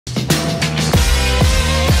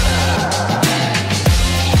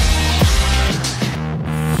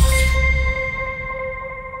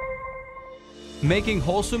Making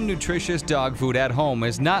wholesome, nutritious dog food at home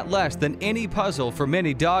is not less than any puzzle for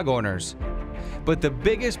many dog owners. But the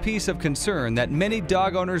biggest piece of concern that many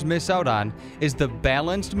dog owners miss out on is the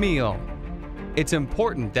balanced meal. It's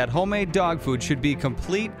important that homemade dog food should be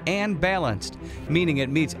complete and balanced, meaning it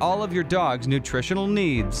meets all of your dog's nutritional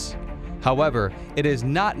needs. However, it is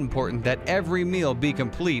not important that every meal be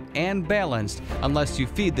complete and balanced unless you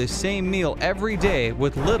feed the same meal every day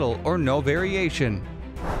with little or no variation.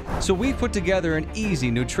 So we've put together an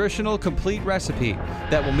easy nutritional complete recipe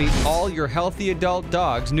that will meet all your healthy adult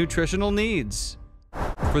dog's nutritional needs.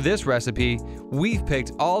 For this recipe, we've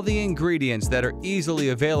picked all the ingredients that are easily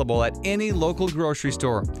available at any local grocery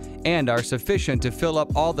store and are sufficient to fill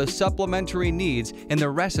up all the supplementary needs in the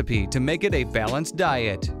recipe to make it a balanced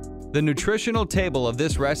diet. The nutritional table of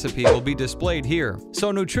this recipe will be displayed here,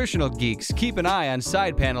 so nutritional geeks keep an eye on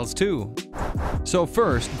side panels too. So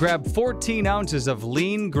first, grab 14 ounces of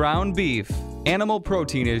lean ground beef. Animal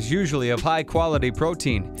protein is usually of high quality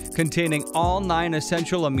protein, containing all 9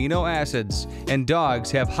 essential amino acids, and dogs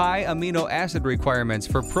have high amino acid requirements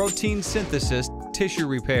for protein synthesis, tissue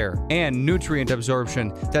repair, and nutrient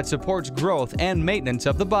absorption that supports growth and maintenance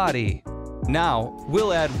of the body. Now,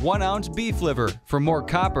 we'll add 1 ounce beef liver for more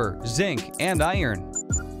copper, zinc, and iron.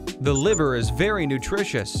 The liver is very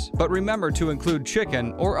nutritious, but remember to include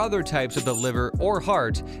chicken or other types of the liver or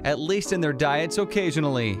heart at least in their diets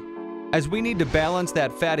occasionally. As we need to balance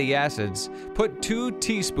that fatty acids, put 2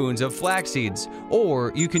 teaspoons of flax seeds,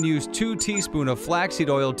 or you can use 2 teaspoons of flaxseed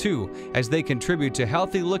oil too, as they contribute to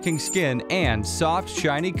healthy looking skin and soft,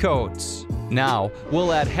 shiny coats. Now,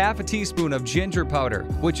 we'll add half a teaspoon of ginger powder,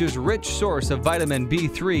 which is a rich source of vitamin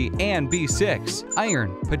B3 and B6,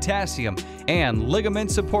 iron, potassium, and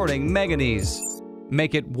ligament-supporting manganese.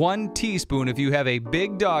 Make it 1 teaspoon if you have a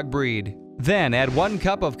big dog breed. Then add 1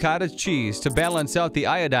 cup of cottage cheese to balance out the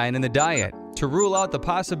iodine in the diet, to rule out the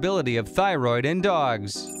possibility of thyroid in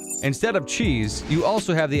dogs. Instead of cheese, you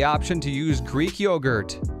also have the option to use Greek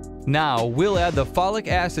yogurt. Now, we'll add the folic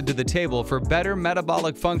acid to the table for better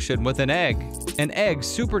metabolic function with an egg. An egg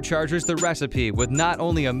supercharges the recipe with not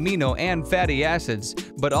only amino and fatty acids,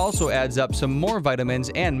 but also adds up some more vitamins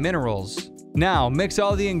and minerals. Now, mix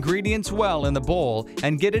all the ingredients well in the bowl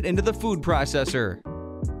and get it into the food processor.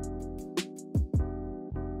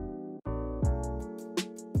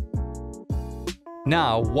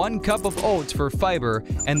 Now, 1 cup of oats for fiber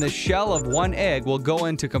and the shell of 1 egg will go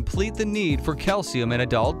in to complete the need for calcium in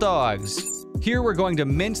adult dogs. Here we're going to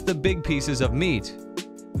mince the big pieces of meat.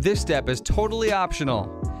 This step is totally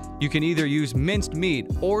optional. You can either use minced meat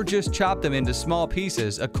or just chop them into small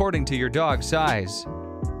pieces according to your dog's size.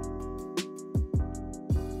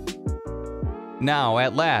 Now,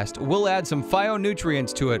 at last, we'll add some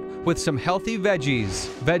phytonutrients to it with some healthy veggies.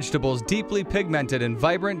 Vegetables deeply pigmented in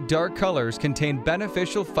vibrant dark colors contain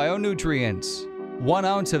beneficial phytonutrients. 1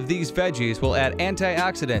 ounce of these veggies will add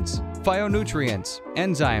antioxidants, phytonutrients,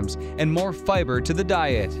 enzymes, and more fiber to the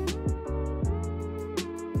diet.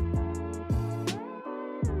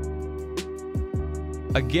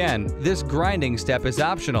 Again, this grinding step is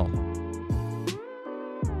optional.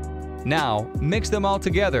 Now, mix them all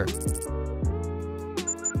together.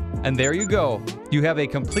 And there you go. You have a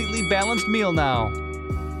completely balanced meal now.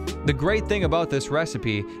 The great thing about this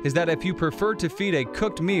recipe is that if you prefer to feed a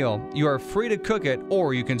cooked meal, you are free to cook it,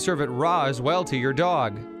 or you can serve it raw as well to your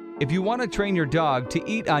dog. If you want to train your dog to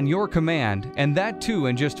eat on your command, and that too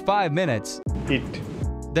in just 5 minutes,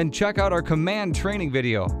 then check out our command training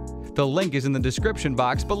video. The link is in the description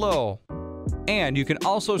box below. And you can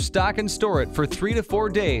also stock and store it for 3 to 4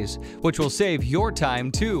 days, which will save your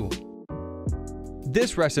time too.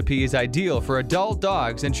 This recipe is ideal for adult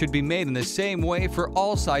dogs and should be made in the same way for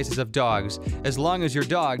all sizes of dogs, as long as your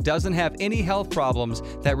dog doesn't have any health problems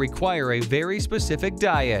that require a very specific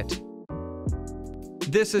diet.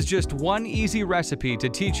 This is just one easy recipe to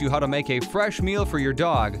teach you how to make a fresh meal for your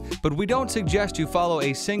dog, but we don't suggest you follow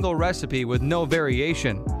a single recipe with no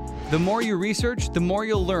variation. The more you research, the more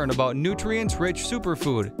you'll learn about nutrients-rich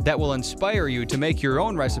superfood that will inspire you to make your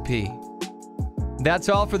own recipe. That's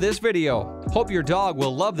all for this video. Hope your dog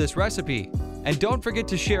will love this recipe. And don't forget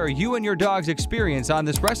to share you and your dog's experience on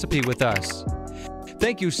this recipe with us.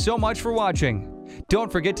 Thank you so much for watching.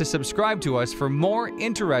 Don't forget to subscribe to us for more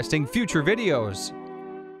interesting future videos.